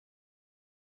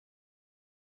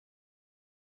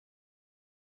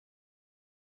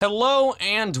Hello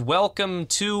and welcome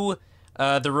to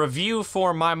the review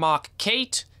for my MOC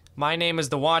Kate. My name is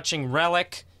The Watching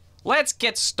Relic. Let's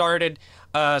get started.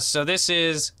 So this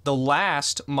is the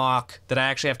last MOC that I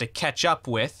actually have to catch up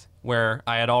with, where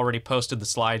I had already posted the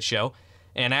slideshow.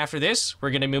 And after this,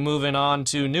 we're going to be moving on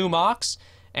to new MOCs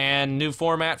and new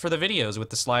format for the videos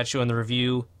with the slideshow and the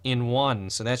review in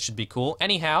one. So that should be cool.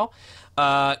 Anyhow,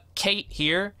 Kate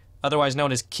here, otherwise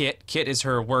known as Kit. Kit is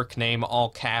her work name, all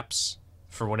caps.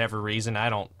 For whatever reason, I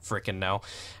don't frickin' know.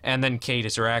 And then Kate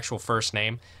is her actual first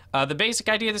name. The basic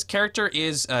idea of this character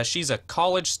is she's a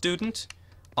college student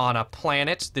on a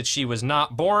planet that she was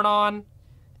not born on,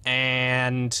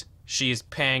 and she's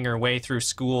paying her way through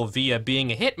school via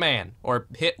being a hitman, or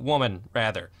hit woman,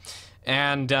 rather.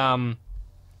 And, as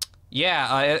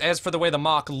for the way the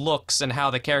MOC looks and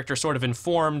how the character sort of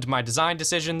informed my design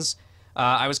decisions,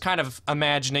 I was kind of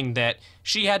imagining that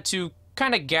she had to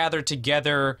kind of gather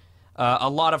together a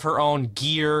lot of her own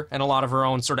gear and a lot of her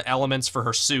own sort of elements for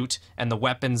her suit and the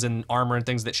weapons and armor and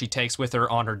things that she takes with her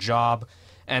on her job.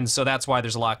 And so that's why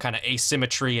there's a lot of kind of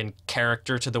asymmetry and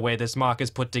character to the way this MOC is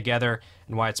put together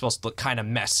and why it's supposed to look kind of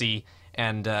messy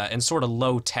and sort of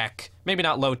low-tech. Maybe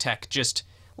not low-tech, just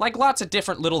like lots of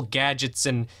different little gadgets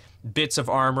and bits of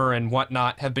armor and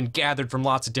whatnot have been gathered from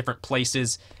lots of different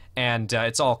places, and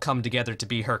it's all come together to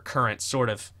be her current sort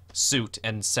of suit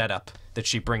and setup that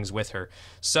she brings with her.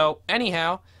 So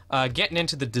anyhow, getting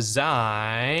into the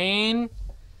design.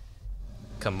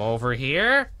 Come over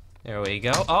here. There we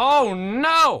go. Oh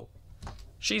no!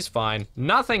 She's fine.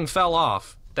 Nothing fell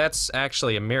off. That's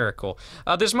actually a miracle.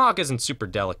 This MOC isn't super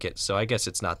delicate, so I guess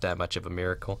it's not that much of a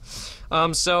miracle.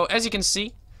 So as you can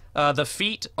see, the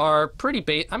feet are pretty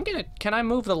can I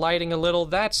move the lighting a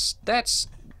little? Is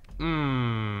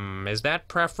that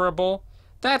preferable?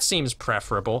 That seems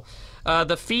preferable.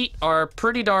 The feet are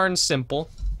pretty darn simple.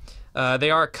 They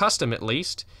are custom, at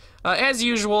least. As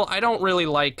usual, I don't really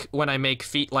like when I make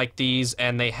feet like these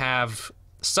and they have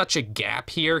such a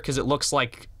gap here because it looks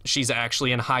like she's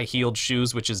actually in high-heeled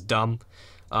shoes, which is dumb.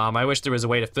 I wish there was a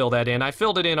way to fill that in. I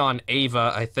filled it in on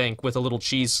Ava, I think, with a little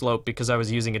cheese slope because I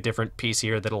was using a different piece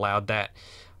here that allowed that.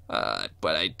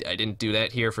 But I didn't do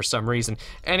that here for some reason.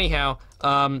 Anyhow,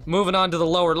 moving on to the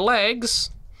lower legs.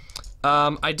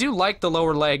 I do like the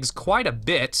lower legs quite a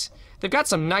bit. They've got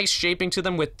some nice shaping to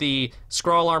them with the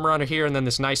scroll armor under here and then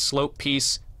this nice slope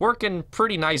piece. Working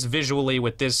pretty nice visually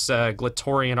with this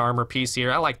Glatorian armor piece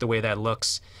here. I like the way that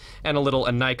looks. And a little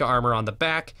Anika armor on the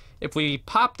back. If we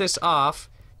pop this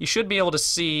off, you should be able to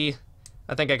see...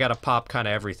 I think I gotta pop kind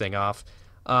of everything off.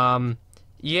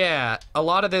 Yeah, a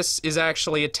lot of this is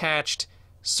actually attached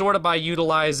sort of by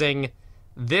utilizing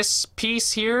this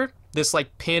piece here. This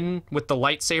like pin with the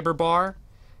lightsaber bar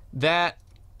that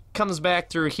comes back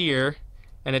through here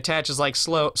and attaches like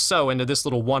so into this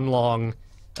little one long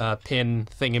pin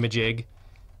thingamajig,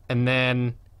 and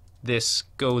then this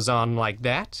goes on like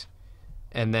that,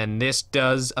 and then this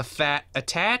does a fat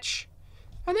attach,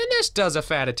 and then this does a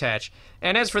fat attach.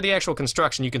 And as for the actual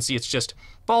construction, you can see it's just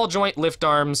ball joint lift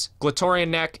arms, Glatorian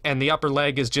neck, and the upper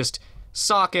leg is just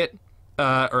socket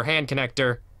or hand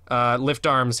connector, lift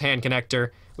arms, hand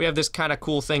connector. We have this kind of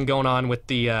cool thing going on with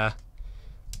the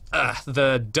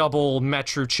double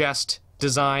metru chest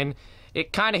design.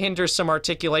 It kind of hinders some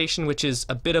articulation, which is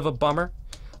a bit of a bummer,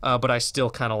 but I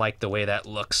still kind of like the way that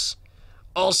looks.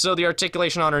 Also, the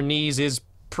articulation on her knees is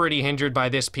pretty hindered by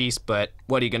this piece, but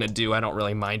what are you gonna do? I don't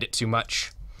really mind it too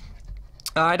much.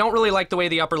 I don't really like the way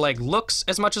the upper leg looks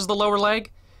as much as the lower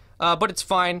leg, but it's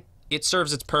fine. It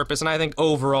serves its purpose, and I think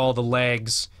overall the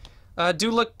legs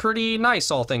do look pretty nice,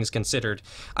 all things considered.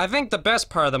 I think the best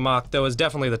part of the MOC, though, is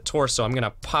definitely the torso. I'm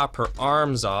gonna pop her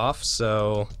arms off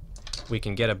so we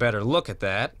can get a better look at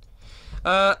that.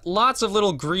 Lots of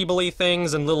little greebly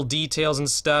things and little details and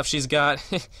stuff. She's got,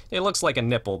 it looks like a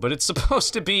nipple, but it's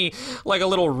supposed to be like a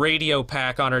little radio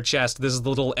pack on her chest. This is the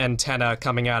little antenna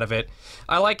coming out of it.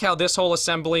 I like how this whole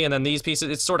assembly and then these pieces,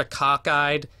 it's sort of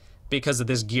cockeyed because of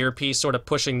this gear piece sort of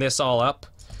pushing this all up.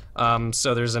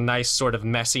 So there's a nice sort of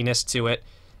messiness to it,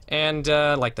 and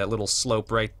like that little slope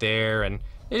right there, and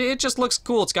it just looks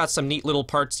cool. It's got some neat little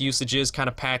parts usages kind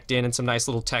of packed in and some nice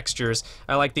little textures.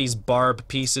 I like these barb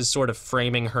pieces sort of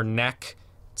framing her neck.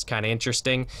 It's kind of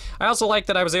interesting. I also like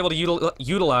that I was able to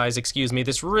utilize,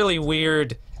 this really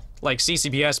weird like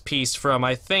CCBS piece from,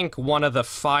 I think, one of the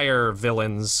Fire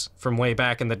villains from way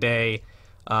back in the day.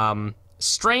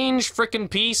 Strange frickin'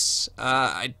 piece.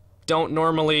 I don't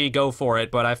normally go for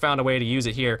it, but I found a way to use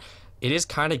it here. It is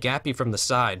kind of gappy from the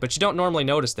side, but you don't normally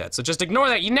notice that, so just ignore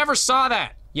that. You never saw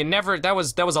that. You never, that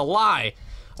was a lie.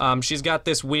 She's got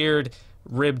this weird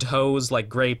ribbed hose, like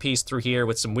gray piece through here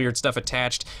with some weird stuff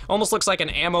attached. Almost looks like an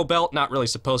ammo belt, not really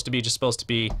supposed to be, just supposed to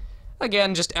be,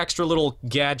 again, just extra little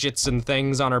gadgets and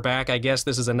things on her back. I guess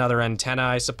this is another antenna,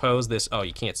 I suppose. This, oh,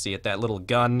 you can't see it, that little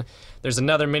gun. There's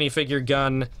another minifigure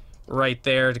gun right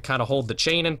there to kind of hold the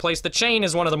chain in place. The chain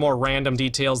is one of the more random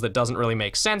details that doesn't really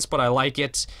make sense, but I like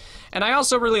it. And I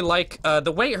also really like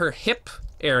the way her hip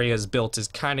area is built is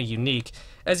kind of unique.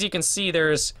 As you can see,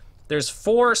 there's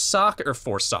four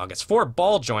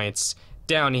ball joints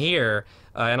down here,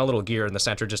 and a little gear in the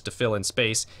center just to fill in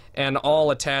space, and all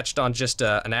attached on just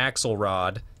an axle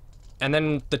rod. And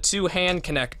then the two hand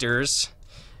connectors,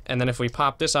 and then if we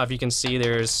pop this off, you can see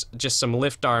there's just some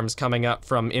lift arms coming up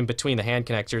from in between the hand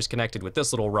connectors connected with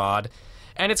this little rod.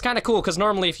 And it's kind of cool, because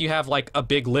normally if you have like a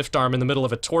big lift arm in the middle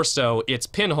of a torso, its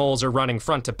pinholes are running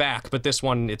front to back, but this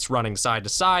one, it's running side to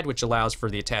side, which allows for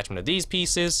the attachment of these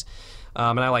pieces.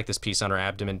 And I like this piece on her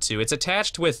abdomen too. It's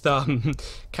attached with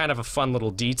kind of a fun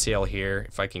little detail here,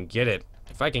 if I can get it.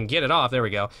 If I can get it off, there we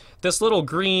go. This little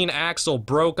green axle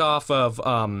broke off of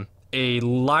a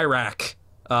Lyrac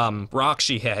rock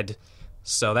she had.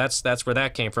 So that's where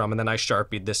that came from, and then I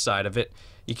Sharpied this side of it.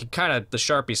 You can kind of, the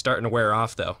Sharpie's starting to wear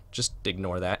off though. Just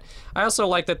ignore that. I also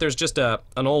like that there's just an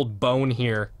old bone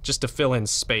here just to fill in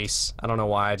space. I don't know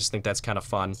why, I just think that's kind of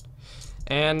fun.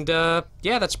 And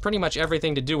yeah, that's pretty much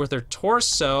everything to do with her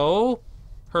torso.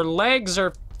 Her legs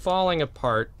are falling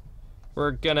apart.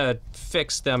 We're gonna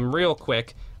fix them real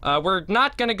quick. We're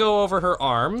not gonna go over her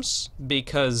arms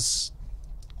because,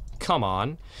 come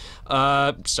on.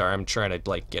 Sorry, I'm trying to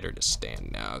like get her to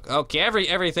stand now. Okay,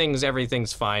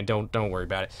 everything's fine. Don't worry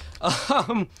about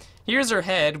it. Here's her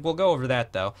head. We'll go over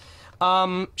that though.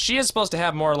 She is supposed to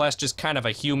have more or less just kind of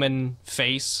a human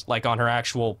face, like on her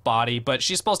actual body, but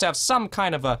she's supposed to have some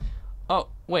kind of a, oh,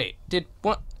 wait,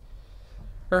 what?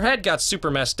 Her head got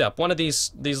super messed up. One of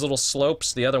these little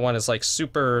slopes, the other one is like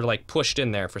super like pushed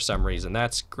in there for some reason.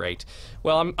 That's great.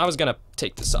 Well, I was gonna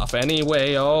take this off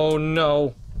anyway. Oh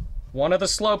no. One of the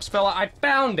slopes fell out. I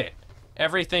found it.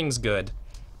 Everything's good.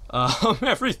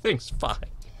 Everything's fine.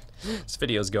 This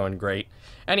video's going great.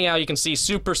 Anyhow, you can see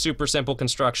super simple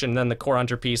construction, then the core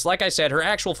hunter piece. Like I said, her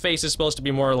actual face is supposed to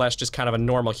be more or less just kind of a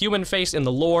normal human face in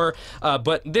the lore,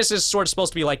 but this is sort of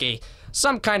supposed to be like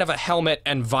some kind of a helmet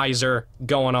and visor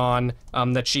going on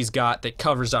that she's got that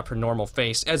covers up her normal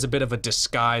face as a bit of a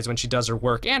disguise when she does her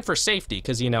work, and for safety,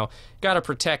 because, you know, gotta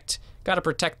protect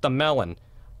the melon.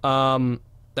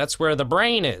 That's where the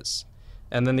brain is.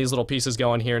 And then these little pieces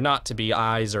go in here, not to be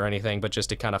eyes or anything, but just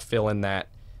to kind of fill in that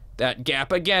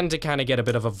gap again, to kind of get a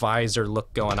bit of a visor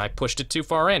look going. I pushed it too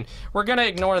far in. We're gonna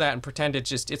ignore that and pretend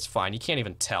it's fine. You can't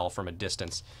even tell from a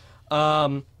distance.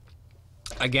 Again,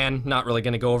 not really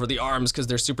gonna go over the arms because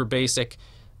they're super basic.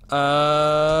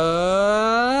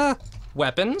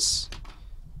 Weapons.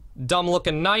 Dumb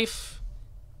looking knife.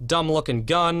 Dumb looking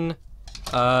gun.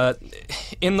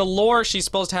 In the lore, she's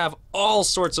supposed to have all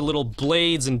sorts of little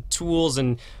blades and tools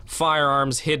and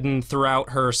firearms hidden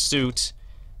throughout her suit.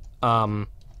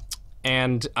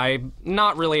 And I'm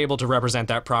not really able to represent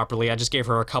that properly. I just gave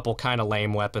her a couple kind of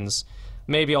lame weapons.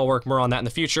 Maybe I'll work more on that in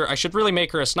the future. I should really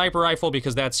make her a sniper rifle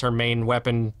because that's her main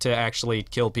weapon to actually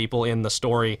kill people in the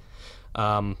story.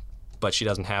 But she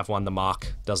doesn't have one. The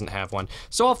MOC doesn't have one.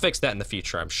 So I'll fix that in the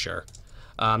future, I'm sure.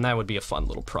 That would be a fun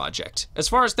little project. As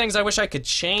far as things I wish I could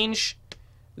change,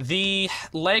 the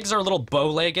legs are a little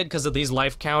bow-legged because of these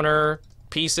life counter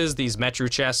pieces, these metru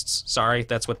chests. Sorry,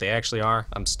 that's what they actually are.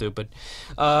 I'm stupid.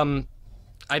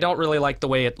 I don't really like the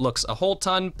way it looks a whole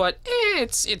ton, but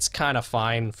it's kind of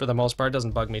fine for the most part. It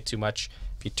doesn't bug me too much.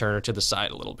 If you turn her to the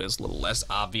side a little bit, it's a little less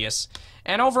obvious.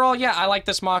 And overall, yeah, I like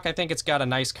this MOC. I think it's got a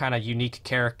nice kind of unique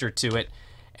character to it,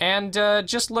 and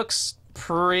just looks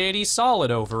pretty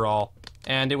solid overall.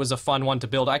 And it was a fun one to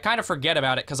build. I kind of forget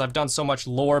about it because I've done so much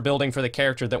lore building for the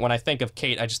character that when I think of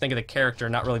Kate, I just think of the character,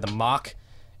 not really the MOC,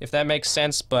 if that makes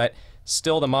sense, but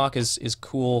still the MOC is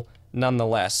cool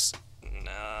nonetheless.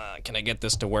 Can I get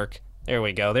this to work? There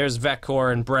we go. There's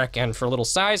Vekor and Breck, and for a little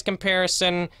size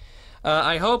comparison,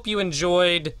 I hope you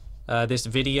enjoyed this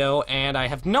video, and I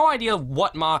have no idea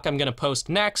what MOC I'm gonna post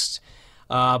next,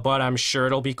 but I'm sure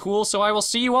it'll be cool, so I will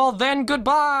see you all then.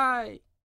 Goodbye!